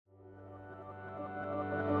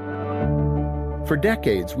For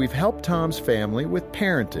decades, we've helped Tom's family with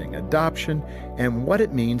parenting, adoption, and what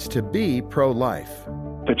it means to be pro-life.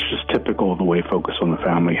 That's just typical of the way Focus on the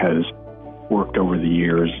Family has worked over the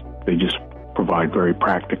years. They just provide very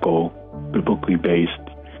practical, biblically based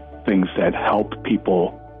things that help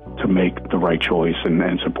people to make the right choice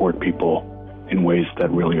and support people in ways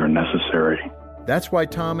that really are necessary. That's why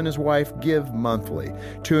Tom and his wife give monthly,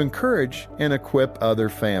 to encourage and equip other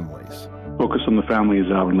families. Focus on the Family is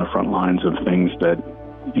out in the front lines of things that,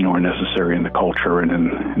 are necessary in the culture and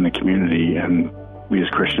in the community, and we as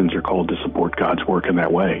Christians are called to support God's work in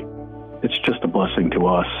that way. It's just a blessing to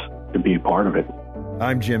us to be a part of it.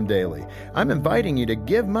 I'm Jim Daly. I'm inviting you to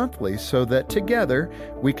give monthly so that together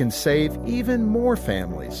we can save even more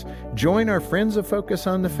families. Join our Friends of Focus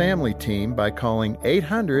on the Family team by calling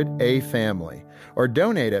 800-A-FAMILY or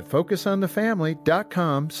donate at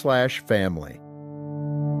focusonthefamily.com/family.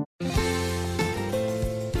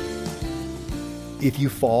 If you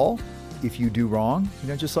fall, if you do wrong,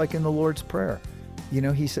 just like in the Lord's Prayer,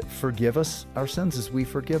 he said, forgive us our sins as we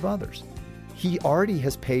forgive others. He already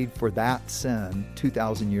has paid for that sin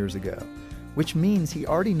 2,000 years ago, which means he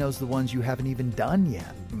already knows the ones you haven't even done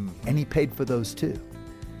yet. And he paid for those too,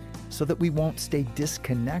 so that we won't stay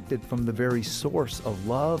disconnected from the very source of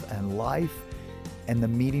love and life and the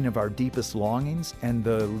meeting of our deepest longings and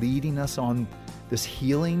the leading us on this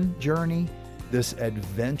healing journey, this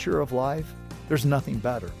adventure of life. There's nothing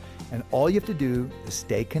better. And all you have to do is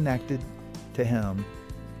stay connected to him.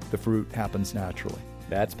 The fruit happens naturally.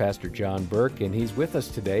 That's Pastor John Burke, and he's with us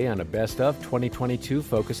today on a Best of 2022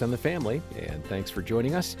 Focus on the Family. And thanks for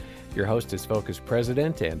joining us. Your host is Focus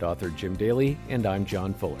President and author Jim Daly, and I'm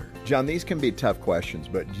John Fuller. John, these can be tough questions,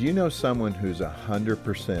 but do you know someone who's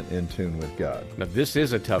 100% in tune with God? Now, this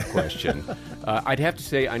is a tough question. I'd have to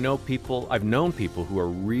say I've known people who are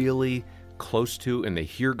really close to and they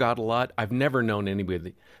hear God a lot. I've never known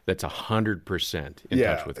anybody that's 100% in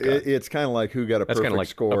touch with God. It's kind of like who got a perfect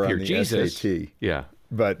score on the Jesus. SAT. Yeah.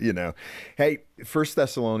 But, hey, 1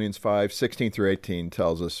 Thessalonians 5:16-18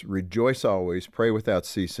 tells us, rejoice always, pray without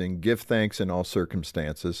ceasing, give thanks in all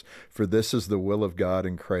circumstances, for this is the will of God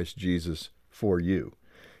in Christ Jesus for you.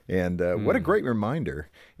 And what a great reminder.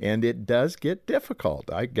 And it does get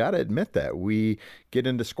difficult. I got to admit that. We get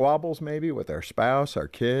into squabbles maybe with our spouse, our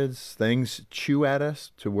kids. Things chew at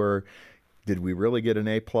us to where, did we really get an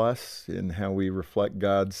A+ in how we reflect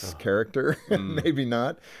God's character? Maybe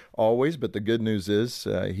not always, but the good news is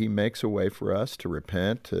he makes a way for us to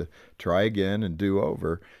repent, to try again and do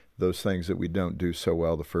over those things that we don't do so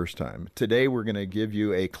well the first time. Today, we're going to give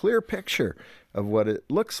you a clear picture of what it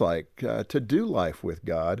looks like to do life with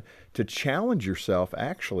God, to challenge yourself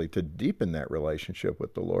actually to deepen that relationship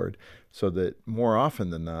with the Lord so that more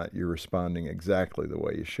often than not, you're responding exactly the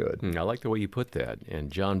way you should. I like the way you put that.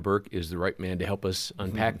 And John Burke is the right man to help us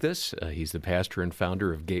unpack this. He's the pastor and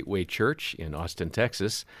founder of Gateway Church in Austin,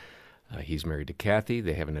 Texas. He's married to Kathy.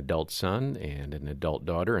 They have an adult son and an adult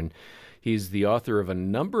daughter. And he's the author of a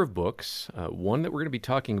number of books. One that we're going to be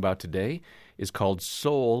talking about today is called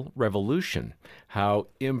Soul Revolution, How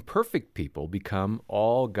Imperfect People Become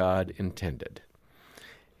All God Intended.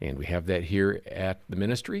 And we have that here at the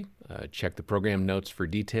ministry. Check the program notes for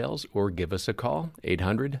details or give us a call,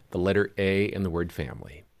 800, the letter A and the word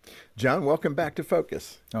family. John, welcome back to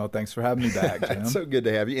Focus. Oh, thanks for having me back, Jim. It's so good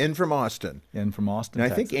to have you. In from Austin. In from Austin,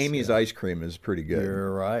 And I think Texas, Amy's ice cream is pretty good.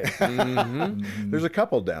 You're right. There's a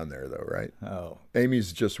couple down there, though, right? Oh.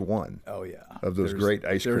 Amy's just one. Oh, yeah. Of those great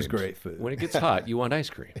ice creams. There's great food. When it gets hot, you want ice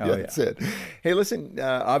cream. Oh, that's it. Hey, listen,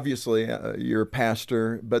 obviously you're a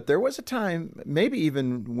pastor, but there was a time, maybe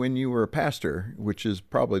even when you were a pastor, which is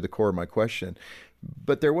probably the core of my question,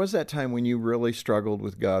 but there was that time when you really struggled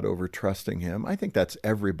with God over trusting him. I think that's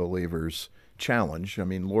every believer's challenge. I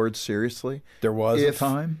mean, Lord, seriously? There was a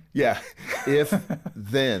time? Yeah. If,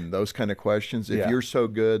 then, those kind of questions. If you're so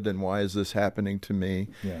good, then why is this happening to me?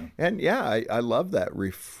 Yeah. And I love that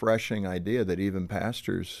refreshing idea that even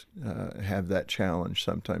pastors have that challenge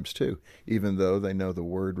sometimes too, even though they know the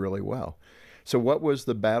word really well. So what was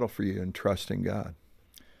the battle for you in trusting God?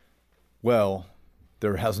 Well,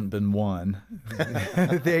 there hasn't been one.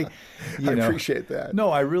 I appreciate that. No,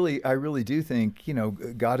 I really do think,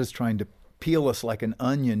 God is trying to peel us like an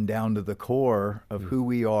onion down to the core of who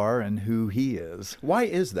we are and who he is. Why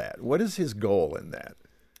is that? What is his goal in that?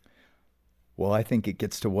 Well, I think it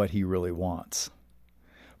gets to what he really wants.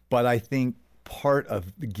 But I think part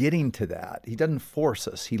of getting to that, he doesn't force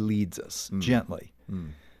us, he leads us gently.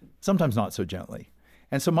 Sometimes not so gently.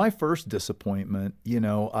 And so my first disappointment,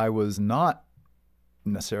 I wasn't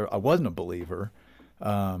a believer.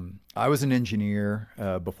 I was an engineer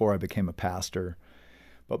before I became a pastor.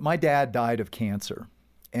 But my dad died of cancer.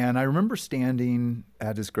 And I remember standing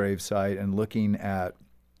at his gravesite and looking at,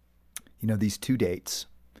 these two dates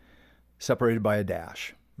separated by a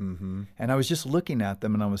dash. Mm-hmm. And I was just looking at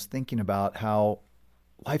them and I was thinking about how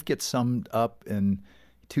life gets summed up in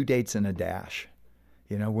two dates and a dash.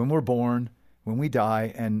 When we're born, when we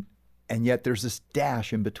die, and yet there's this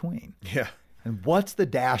dash in between. Yeah. And what's the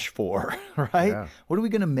dash for, right? Yeah. What are we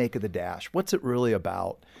going to make of the dash? What's it really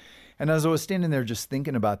about? And as I was standing there just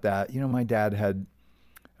thinking about that, my dad had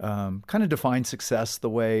kind of defined success the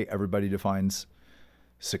way everybody defines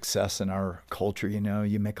success in our culture.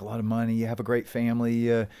 You make a lot of money, you have a great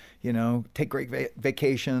family, take great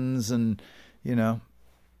vacations, and,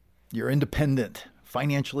 you're independent,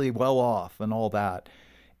 financially well off, and all that.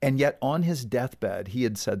 And yet on his deathbed, he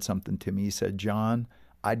had said something to me. He said, John,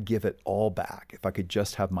 I'd give it all back if I could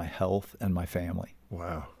just have my health and my family.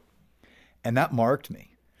 Wow. And that marked me.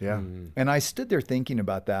 Yeah. And I stood there thinking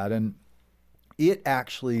about that, and it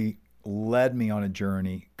actually led me on a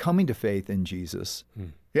journey coming to faith in Jesus.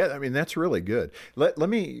 Yeah, I mean, that's really good. Let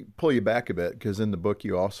me pull you back a bit, because in the book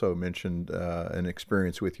you also mentioned an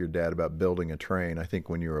experience with your dad about building a train, I think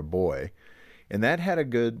when you were a boy. And that had a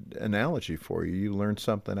good analogy for you. You learned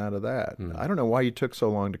something out of that. I don't know why you took so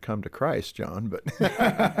long to come to Christ, John, but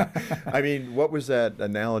I mean, what was that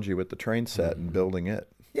analogy with the train set and building it?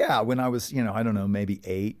 Yeah, when I was, I don't know, maybe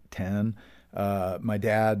 8, 10, my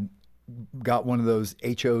dad got one of those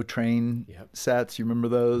HO train sets. You remember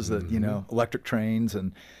those, that, electric trains.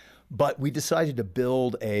 But we decided to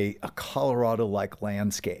build a Colorado-like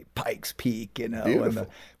landscape, Pikes Peak, Beautiful.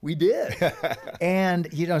 We did. And,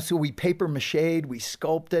 so we paper machéed, we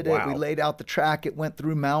sculpted it, we laid out the track, it went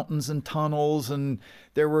through mountains and tunnels, and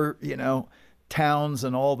there were, towns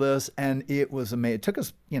and all this, and it was amazing. It took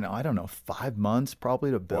us, 5 months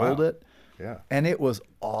probably to build it. Yeah. And it was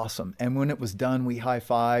awesome. And when it was done, we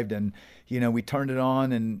high-fived, and, we turned it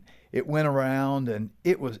on, and it went around, and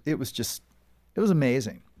it was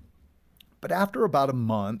amazing. But after about a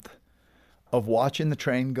month of watching the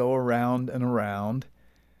train go around and around,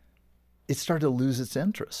 it started to lose its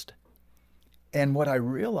interest. And what I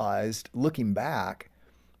realized looking back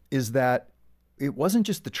is that it wasn't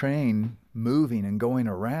just the train moving and going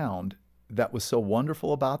around that was so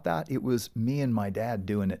wonderful about that. It was me and my dad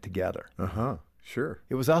doing it together. Sure.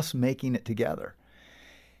 It was us making it together.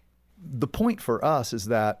 The point for us is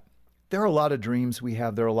that there are a lot of dreams we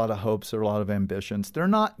have. There are a lot of hopes. There are a lot of ambitions. They're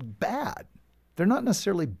not bad. They're not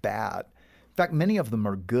necessarily bad. In fact, many of them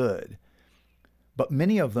are good. But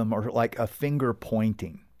many of them are like a finger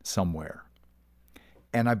pointing somewhere.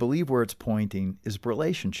 And I believe where it's pointing is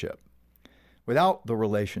relationship. Without the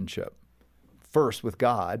relationship, first with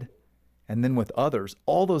God and then with others,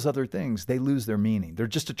 all those other things, they lose their meaning. They're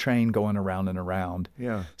just a train going around and around.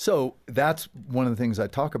 Yeah. So that's one of the things I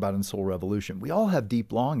talk about in Soul Revolution. We all have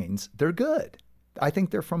deep longings. They're good. I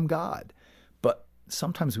think they're from God. But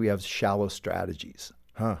sometimes we have shallow strategies.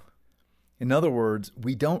 In other words,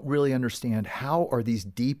 we don't really understand how are these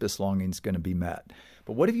deepest longings going to be met.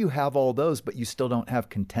 But what if you have all those, but you still don't have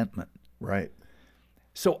contentment? Right.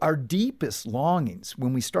 So our deepest longings,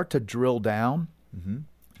 when we start to drill down,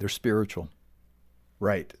 they're spiritual.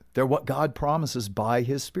 Right. They're what God promises by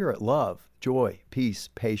his Spirit: love, joy, peace,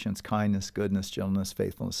 patience, kindness, goodness, gentleness,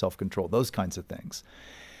 faithfulness, self-control, those kinds of things.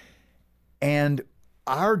 And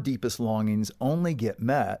our deepest longings only get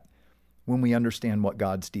met when we understand what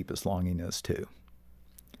God's deepest longing is too.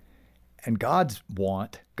 And God's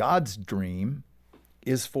dream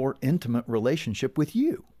is for intimate relationship with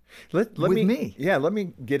you. Let with me. Yeah, let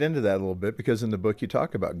me get into that a little bit, because in the book you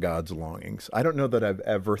talk about God's longings. I don't know that I've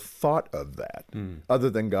ever thought of that, other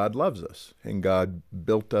than God loves us and God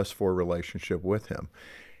built us for a relationship with him.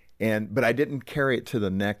 But I didn't carry it to the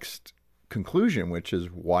next conclusion, which is,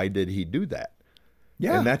 why did he do that?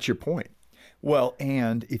 Yeah. And that's your point. Well,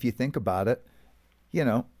 and if you think about it,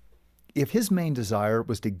 if his main desire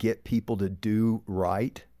was to get people to do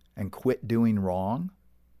right and quit doing wrong,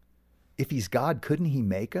 if he's God, couldn't he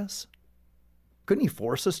make us? Couldn't he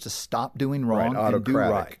force us to stop doing wrong and do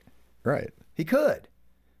right? Right. He could.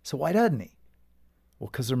 So why doesn't he? Well,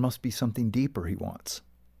 because there must be something deeper he wants.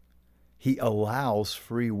 He allows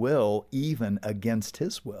free will even against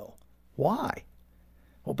his will. Why?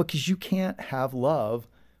 Well, because you can't have love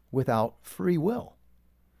without free will.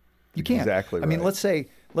 You can't. Exactly right. I mean, let's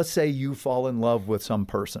say you fall in love with some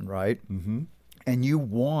person, right? Mm-hmm. And you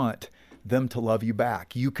want them to love you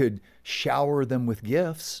back. You could shower them with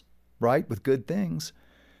gifts, right? With good things.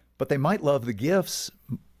 But they might love the gifts,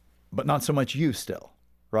 but not so much you still,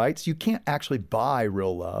 right? So you can't actually buy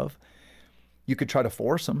real love. You could try to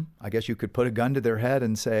force them. I guess you could put a gun to their head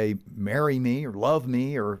and say, marry me or love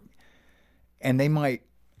me, and they might,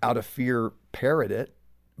 out of fear, parrot it.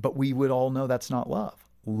 But we would all know that's not love.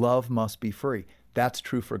 Love must be free. That's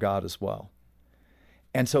true for God as well.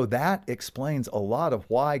 And so that explains a lot of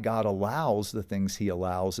why God allows the things he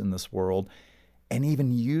allows in this world, and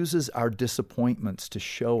even uses our disappointments to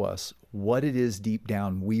show us what it is deep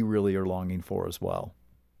down we really are longing for as well.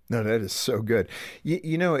 No, that is so good.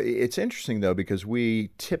 You know, it's interesting, though, because we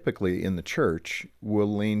typically in the church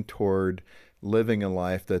will lean toward living a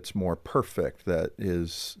life that's more perfect, that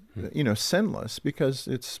is, you know, sinless, because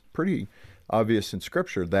it's pretty obvious in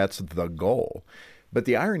Scripture that's the goal. But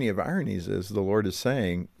the irony of ironies is the Lord is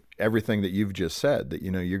saying everything that you've just said, that,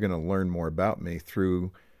 you know, you're going to learn more about me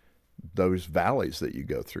through those valleys that you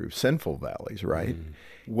go through, sinful valleys, right?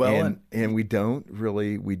 Well, and we don't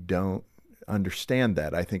understand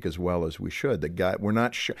that, I think, as well as we should. That God, we're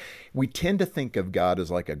not we tend to think of God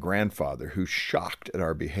as like a grandfather who's shocked at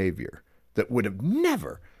our behavior, that would have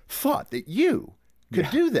never thought that you could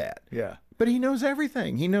do that. Yeah. But he knows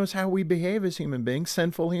everything. He knows how we behave as human beings,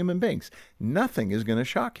 sinful human beings. Nothing is going to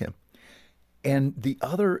shock him. And the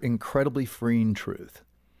other incredibly freeing truth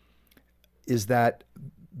is that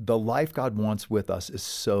the life God wants with us is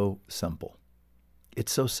so simple.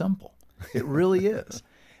 It's so simple. It really is.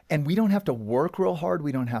 And we don't have to work real hard.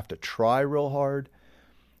 We don't have to try real hard.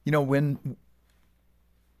 You know, when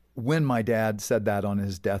my dad said that on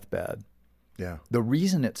his deathbed, yeah, the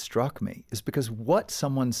reason it struck me is because what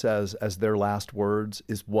someone says as their last words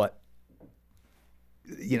is what,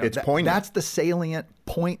 you know, it's poignant. That's the salient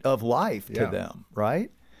point of life to them,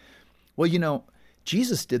 right? Well, you know,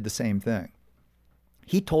 Jesus did the same thing.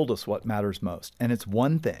 He told us what matters most, and it's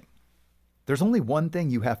one thing. There's only one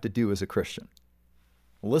thing you have to do as a Christian.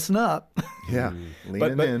 Listen up. Yeah,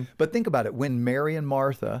 leaning in. But think about it. When Mary and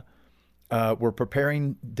Martha were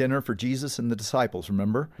preparing dinner for Jesus and the disciples,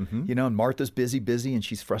 remember? Mm-hmm. You know, and Martha's busy, and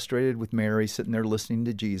she's frustrated with Mary sitting there listening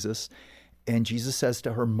to Jesus. And Jesus says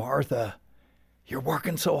to her, Martha, you're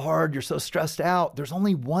working so hard. You're so stressed out. There's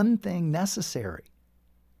only one thing necessary.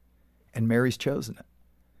 And Mary's chosen it.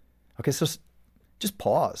 Okay, so just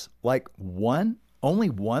pause. Like only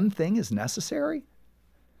one thing is necessary?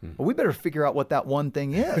 Well, we better figure out what that one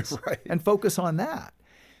thing is right. and focus on that.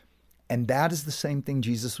 And that is the same thing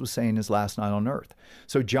Jesus was saying his last night on earth.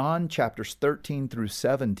 So John chapters 13 through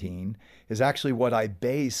 17 is actually what I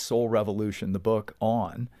base Soul Revolution, the book,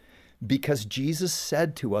 on, because Jesus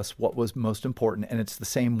said to us what was most important, and it's the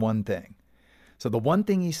same one thing. So the one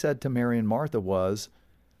thing he said to Mary and Martha was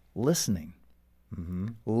listening. Mm-hmm.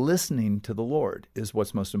 Listening to the Lord is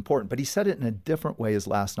what's most important. But he said it in a different way his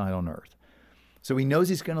last night on earth. So he knows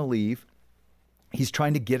he's going to leave. He's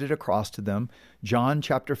trying to get it across to them. John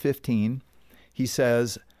chapter 15, he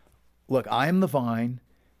says, look, I am the vine,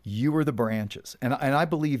 you are the branches. And I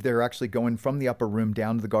believe they're actually going from the upper room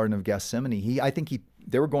down to the Garden of Gethsemane.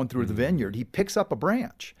 They were going through the vineyard. He picks up a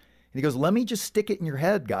branch and he goes, let me just stick it in your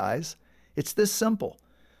head, guys. It's this simple.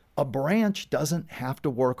 A branch doesn't have to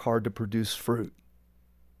work hard to produce fruit.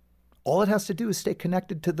 All it has to do is stay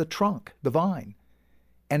connected to the trunk, the vine,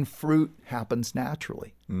 and fruit happens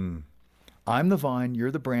naturally. I'm the vine, you're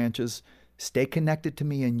the branches. Stay connected to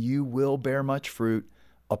me and you will bear much fruit.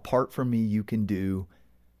 Apart from me, you can do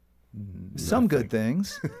some good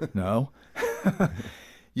things. No.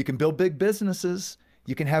 You can build big businesses.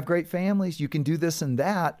 You can have great families. You can do this and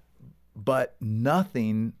that, but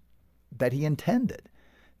nothing that he intended.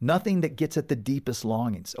 Nothing that gets at the deepest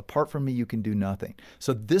longings. Apart from me, you can do nothing.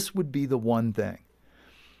 So this would be the one thing.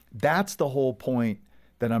 That's the whole point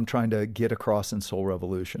that I'm trying to get across in Soul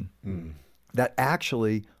Revolution. That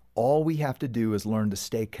actually all we have to do is learn to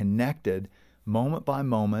stay connected moment by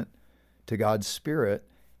moment to God's Spirit,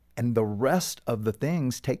 and the rest of the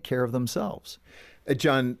things take care of themselves.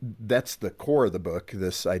 John, that's the core of the book,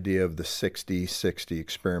 this idea of the 60-60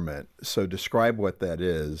 experiment. So describe what that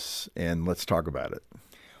is, and let's talk about it.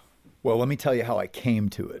 Well, let me tell you how I came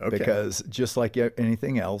to it, because just like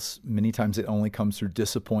anything else, many times it only comes through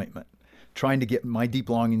disappointment. Trying to get my deep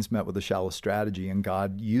longings met with a shallow strategy, and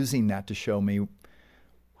God using that to show me,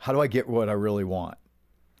 how do I get what I really want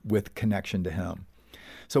with connection to Him?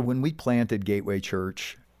 So when we planted Gateway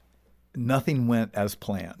Church, nothing went as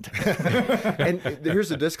planned. And here's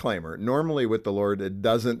a disclaimer. Normally with the Lord, it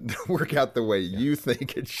doesn't work out the way you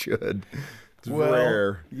think it should. It's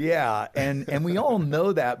rare. Yeah, and we all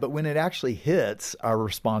know that, but when it actually hits, our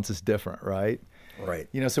response is different, right? Right.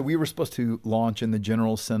 You know, so we were supposed to launch in the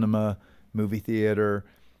General Cinema movie theater.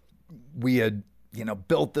 We had,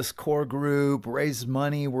 built this core group, raised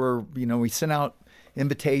money. We sent out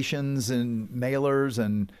invitations and mailers,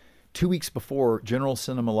 and 2 weeks before, General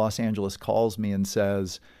Cinema Los Angeles calls me and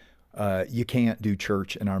says, you can't do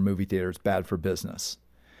church in our movie theater. It's bad for business.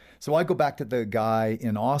 So I go back to the guy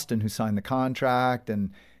in Austin who signed the contract,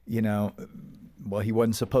 and, you know, well, he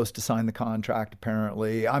wasn't supposed to sign the contract,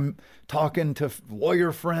 apparently. I'm talking to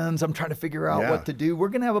lawyer friends. I'm trying to figure out what to do. We're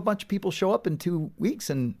going to have a bunch of people show up in 2 weeks,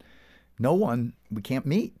 and we can't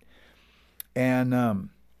meet. And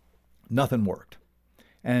nothing worked.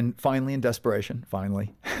 And finally, in desperation,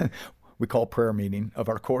 we call prayer meeting of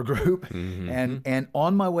our core group. Mm-hmm. And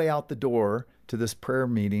on my way out the door to this prayer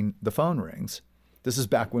meeting, the phone rings. This is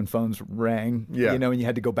back when phones rang, you know, and you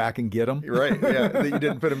had to go back and get them. Right, yeah. You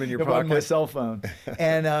didn't put them in your pocket. On my cell phone.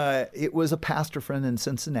 And it was a pastor friend in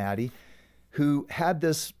Cincinnati who had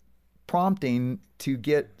this prompting to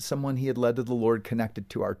get someone he had led to the Lord connected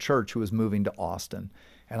to our church who was moving to Austin.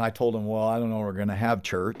 And I told him, well, I don't know, we're going to have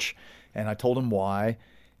church. And I told him why.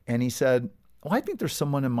 And he said, well, I think there's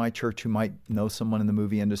someone in my church who might know someone in the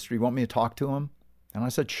movie industry. Want me to talk to him? And I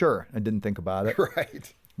said, sure. I didn't think about it.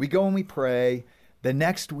 Right. We go and we pray. The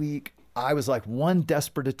next week, I was like, one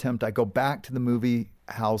desperate attempt. I go back to the movie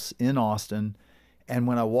house in Austin. And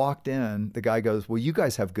when I walked in, the guy goes, well, you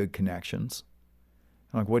guys have good connections.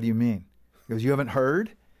 I'm like, what do you mean? He goes, you haven't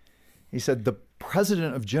heard? He said, the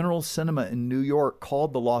president of General Cinema in New York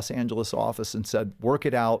called the Los Angeles office and said, work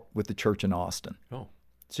it out with the church in Austin. Oh.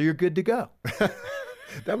 So you're good to go.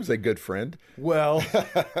 That was a good friend. Well,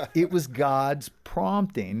 it was God's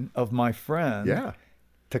prompting of my friend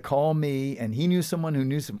to call me, and he knew someone who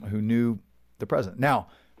knew the president. Now,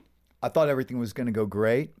 I thought everything was going to go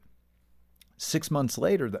great. 6 months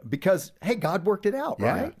later, because, hey, God worked it out,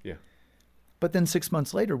 right? Yeah. But then 6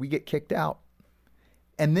 months later, we get kicked out.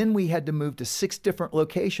 And then we had to move to 6 different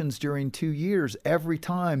locations during 2 years. Every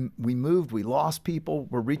time we moved, we lost people.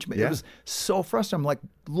 We're reaching. It was so frustrating. I'm like,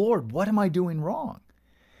 Lord, what am I doing wrong?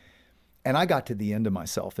 And I got to the end of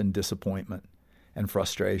myself in disappointment and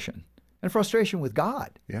frustration. And frustration with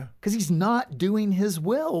God. Yeah. Because he's not doing his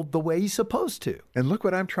will the way he's supposed to. And look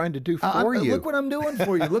what I'm trying to do for you. Look what I'm doing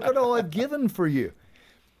for you. Look at all I've given for you.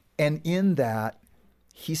 And in that,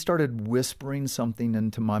 he started whispering something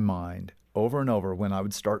into my mind over and over when I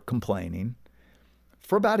would start complaining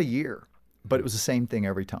for about a year. But it was the same thing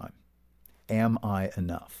every time. Am I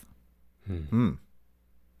enough?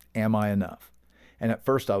 Am I enough? And at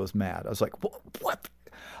first I was mad. I was like, what?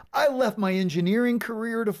 I left my engineering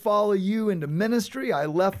career to follow you into ministry. I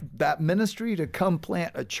left that ministry to come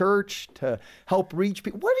plant a church to help reach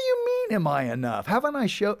people. What do you mean, am I enough? Haven't I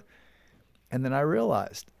showed? And then I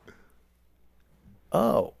realized,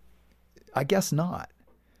 oh, I guess not.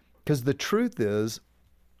 Because the truth is,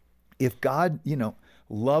 if God,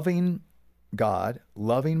 loving God,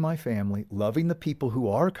 loving my family, loving the people who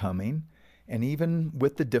are coming, and even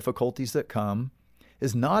with the difficulties that come,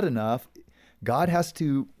 is not enough, God has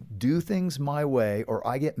to do things my way or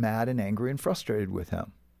I get mad and angry and frustrated with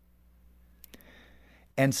him.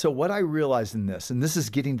 And so what I realized in this, and this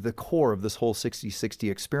is getting to the core of this whole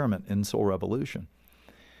 60-60 experiment in Soul Revolution,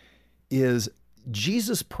 is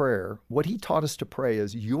Jesus' prayer. What he taught us to pray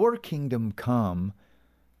is, your kingdom come,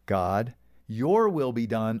 God, your will be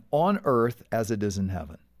done on earth as it is in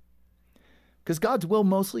heaven. Because God's will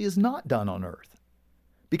mostly is not done on earth.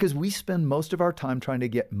 Because we spend most of our time trying to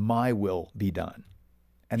get my will be done.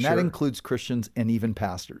 And that includes Christians and even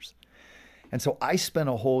pastors. And so I spent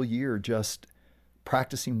a whole year just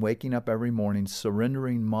practicing waking up every morning,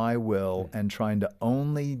 surrendering my will, and trying to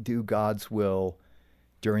only do God's will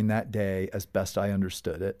during that day as best I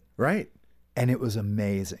understood it. Right. And it was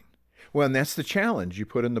amazing. Well, and that's the challenge you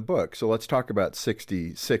put in the book. So let's talk about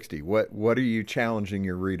 60-60. What are you challenging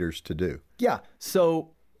your readers to do? Yeah.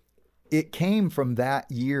 So it came from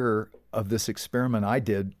that year of this experiment I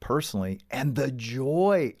did personally, and the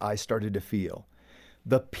joy I started to feel,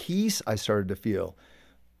 the peace I started to feel,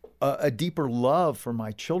 a deeper love for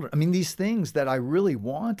my children. I mean, these things that I really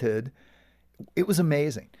wanted, it was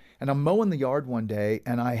amazing. And I'm mowing the yard one day,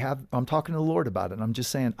 and I'm talking to the Lord about it. And I'm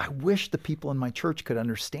just saying, I wish the people in my church could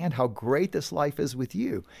understand how great this life is with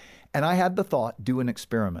you. And I had the thought, do an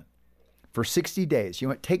experiment for 60 days.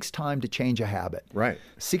 It takes time to change a habit. Right.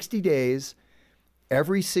 60 days,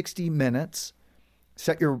 every 60 minutes,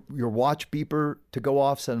 set your watch beeper to go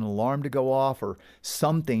off, set an alarm to go off, or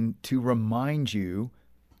something to remind you,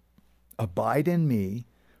 abide in me,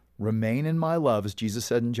 remain in my love, as Jesus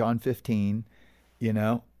said in John 15,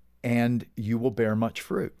 and you will bear much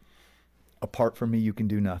fruit. Apart from me, you can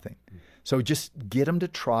do nothing. So just get them to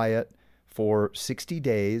try it for 60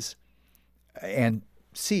 days and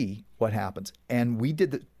see what happens. And we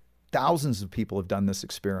did Thousands of people have done this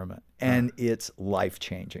experiment, and it's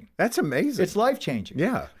life-changing. That's amazing. It's life-changing.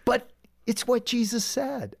 Yeah. But it's what Jesus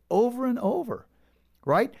said over and over,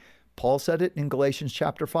 right? Paul said it in Galatians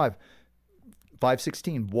chapter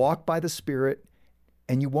 5:16. Walk by the Spirit,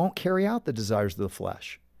 and you won't carry out the desires of the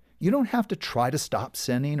flesh. You don't have to try to stop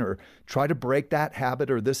sinning or try to break that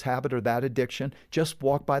habit or this habit or that addiction. Just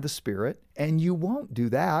walk by the Spirit, and you won't do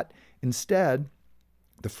that. Instead,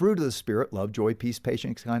 the fruit of the Spirit, love, joy, peace,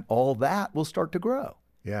 patience, kind, all that will start to grow.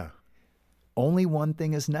 Yeah. Only one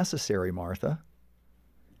thing is necessary, Martha.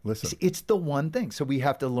 Listen. It's the one thing. So we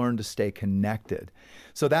have to learn to stay connected.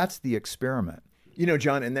 So that's the experiment. You know,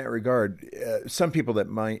 John, in that regard, some people that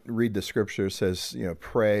might read the scripture says,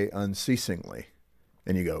 pray unceasingly.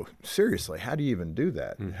 And you go, seriously, how do you even do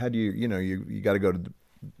that? How do you, you got to go to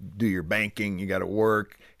do your banking, you got to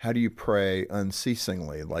work. How do you pray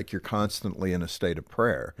unceasingly, like you're constantly in a state of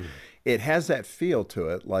prayer? It has that feel to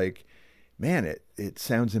it, like, man, it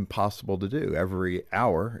sounds impossible to do every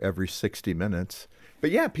hour, every 60 minutes. But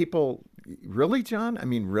yeah, people, really, John? I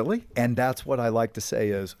mean, really? And that's what I like to say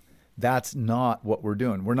is, that's not what we're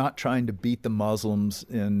doing. We're not trying to beat the Muslims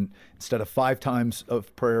instead of 5 times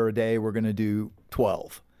of prayer a day, we're going to do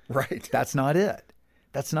 12. Right. That's not it.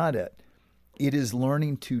 That's not it. It is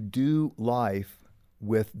learning to do life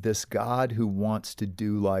with this God who wants to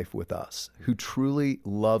do life with us, who truly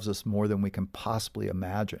loves us more than we can possibly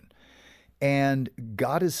imagine. And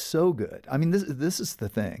God is so good. I mean, this is the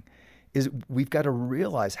thing, is we've got to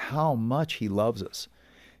realize how much he loves us.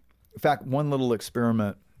 In fact, one little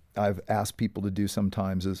experiment I've asked people to do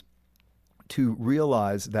sometimes is to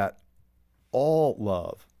realize that all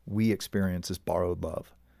love we experience is borrowed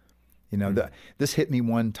love. This hit me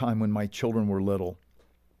one time when my children were little.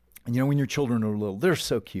 And when your children are little, they're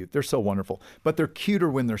so cute. They're so wonderful. But they're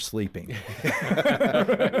cuter when they're sleeping.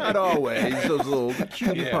 Not always, those little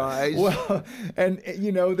cutie pies. Well, and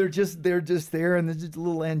they're just there and there's just a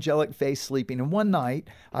little angelic face sleeping. And one night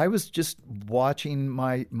I was just watching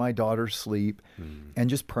my daughter sleep and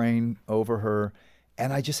just praying over her.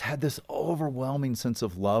 And I just had this overwhelming sense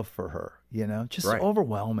of love for her, just Right.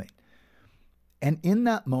 overwhelming. And in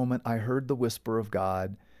that moment, I heard the whisper of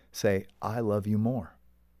God say, I love you more.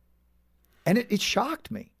 And it shocked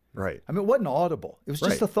me. Right. I mean, it wasn't audible. It was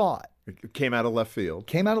just Right. a thought. It came out of left field.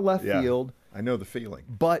 Came out of left Yeah. field. I know the feeling.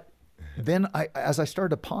 But then as I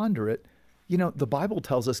started to ponder it, the Bible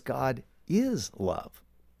tells us God is love.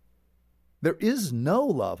 There is no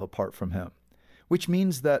love apart from him, which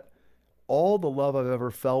means that all the love I've ever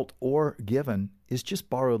felt or given is just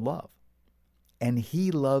borrowed love. And he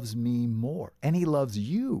loves me more, and he loves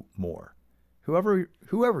you more.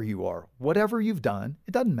 Whoever you are, whatever you've done,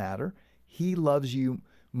 it doesn't matter. He loves you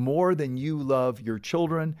more than you love your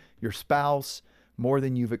children, your spouse, more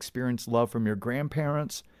than you've experienced love from your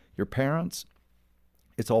grandparents, your parents.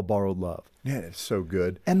 It's all borrowed love. Yeah, it's so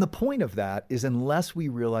good. And the point of that is, unless we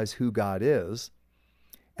realize who God is,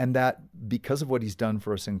 and that because of what he's done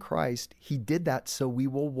for us in Christ, he did that so we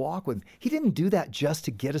will walk with him. He didn't do that just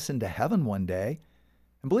to get us into heaven one day.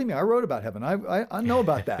 And believe me, I wrote about heaven. I know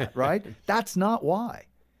about that, right? That's not why.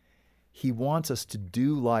 He wants us to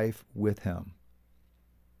do life with him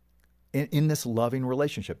in this loving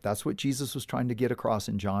relationship. That's what Jesus was trying to get across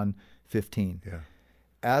in John 15. Yeah.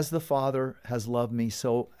 As the Father has loved me,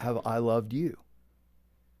 so have I loved you.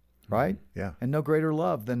 Right? Yeah. And no greater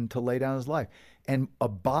love than to lay down his life. And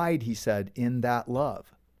abide, he said, in that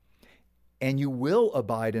love. And you will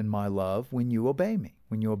abide in my love when you obey me,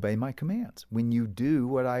 when you obey my commands, when you do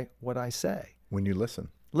what I say. When you listen.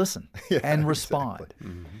 Listen and respond. Exactly.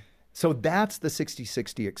 Mm-hmm. So that's the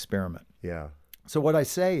 60-60 experiment. Yeah. So what I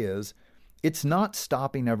say is, it's not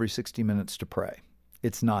stopping every 60 minutes to pray.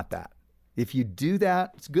 It's not that. If you do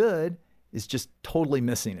that, it's good. It's just totally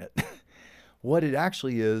missing it. What it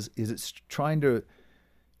actually is it's trying to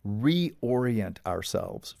reorient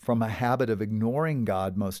ourselves from a habit of ignoring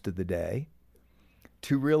God most of the day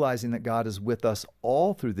to realizing that God is with us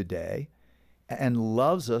all through the day and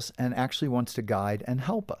loves us and actually wants to guide and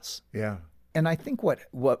help us. Yeah. And I think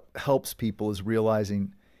what helps people is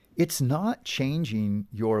realizing it's not changing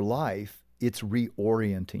your life, it's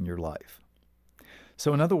reorienting your life.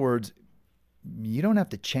 So in other words, you don't have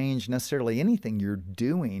to change necessarily anything you're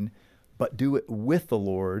doing, but do it with the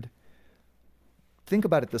Lord. Think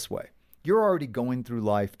about it this way. You're already going through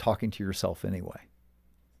life talking to yourself anyway.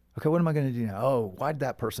 Okay, what am I going to do now? Oh, why did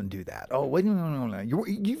that person do that? Oh, wait, no.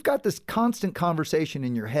 You've got this constant conversation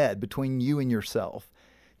in your head between you and yourself.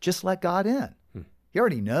 Just let God in. He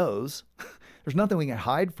already knows. There's nothing we can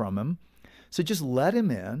hide from him. So just let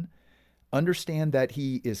him in. Understand that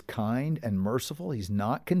he is kind and merciful. He's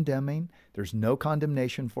not condemning. There's no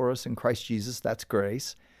condemnation for us in Christ Jesus. That's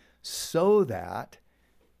grace. So that,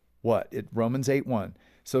 Romans 8:1.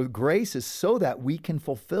 So grace is so that we can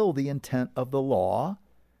fulfill the intent of the law.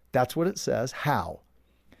 That's what it says. How?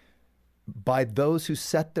 By those who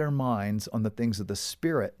set their minds on the things of the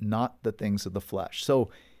Spirit, not the things of the flesh. So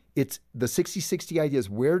it's the 60-60 idea is,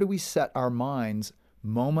 where do we set our minds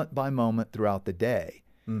moment by moment throughout the day?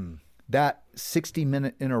 That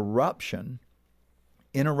 60-minute interruption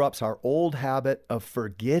interrupts our old habit of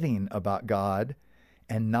forgetting about God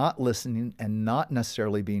and not listening and not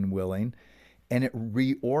necessarily being willing. And it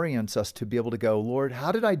reorients us to be able to go, Lord,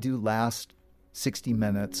 how did I do last 60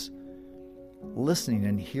 minutes listening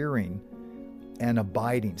and hearing and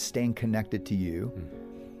abiding, staying connected to you?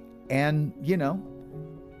 And,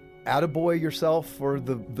 attaboy yourself for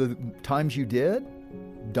the times you did.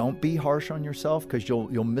 Don't be harsh on yourself, because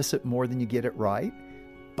you'll miss it more than you get it right,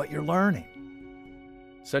 but you're learning.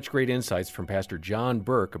 Such great insights from Pastor John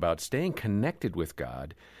Burke about staying connected with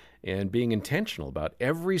God and being intentional about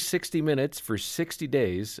every 60 minutes for 60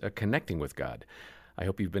 days connecting with God. I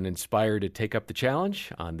hope you've been inspired to take up the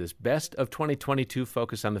challenge on this Best of 2022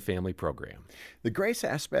 Focus on the Family program. The grace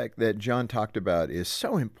aspect that John talked about is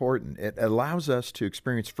so important. It allows us to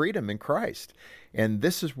experience freedom in Christ. And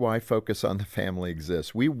this is why Focus on the Family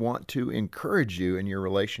exists. We want to encourage you in your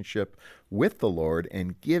relationship with the Lord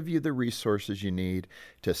and give you the resources you need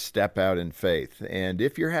to step out in faith. And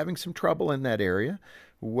if you're having some trouble in that area,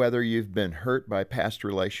 whether you've been hurt by past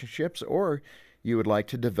relationships or you would like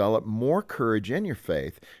to develop more courage in your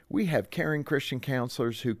faith, we have caring Christian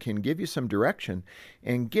counselors who can give you some direction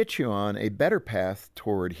and get you on a better path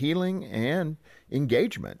toward healing and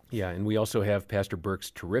engagement. Yeah, and we also have Pastor Burke's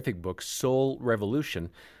terrific book, Soul Revolution.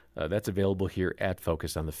 That's available here at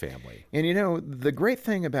Focus on the Family. And the great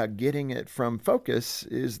thing about getting it from Focus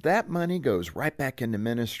is that money goes right back into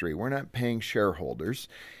ministry. We're not paying shareholders.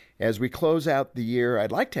 As we close out the year,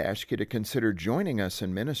 I'd like to ask you to consider joining us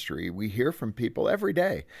in ministry. We hear from people every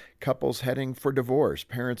day, couples heading for divorce,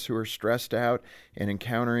 parents who are stressed out and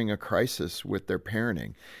encountering a crisis with their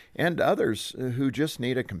parenting, and others who just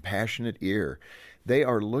need a compassionate ear. They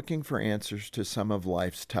are looking for answers to some of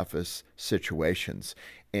life's toughest situations.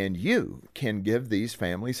 And you can give these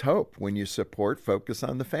families hope when you support Focus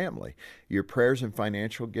on the Family. Your prayers and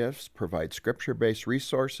financial gifts provide scripture-based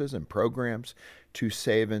resources and programs to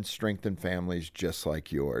save and strengthen families just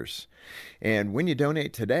like yours. And when you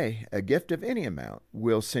donate today, a gift of any amount,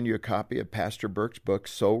 we'll send you a copy of Pastor Burke's book,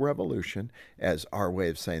 Soul Revolution, as our way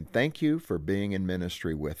of saying thank you for being in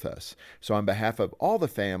ministry with us. So on behalf of all the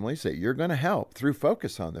families that you're going to help through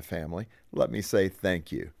Focus on the Family, let me say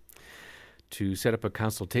thank you. To set up a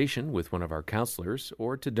consultation with one of our counselors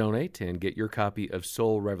or to donate and get your copy of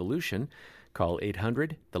Soul Revolution, call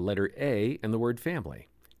 800, the letter A, and the word family,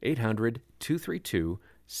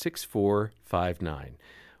 800-232-6459.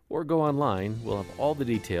 Or go online. We'll have all the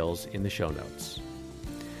details in the show notes.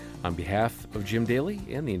 On behalf of Jim Daly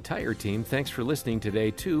and the entire team, thanks for listening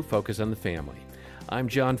today to Focus on the Family. I'm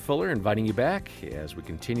John Fuller, inviting you back as we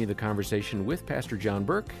continue the conversation with Pastor John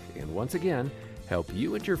Burke, and once again, help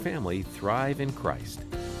you and your family thrive in Christ.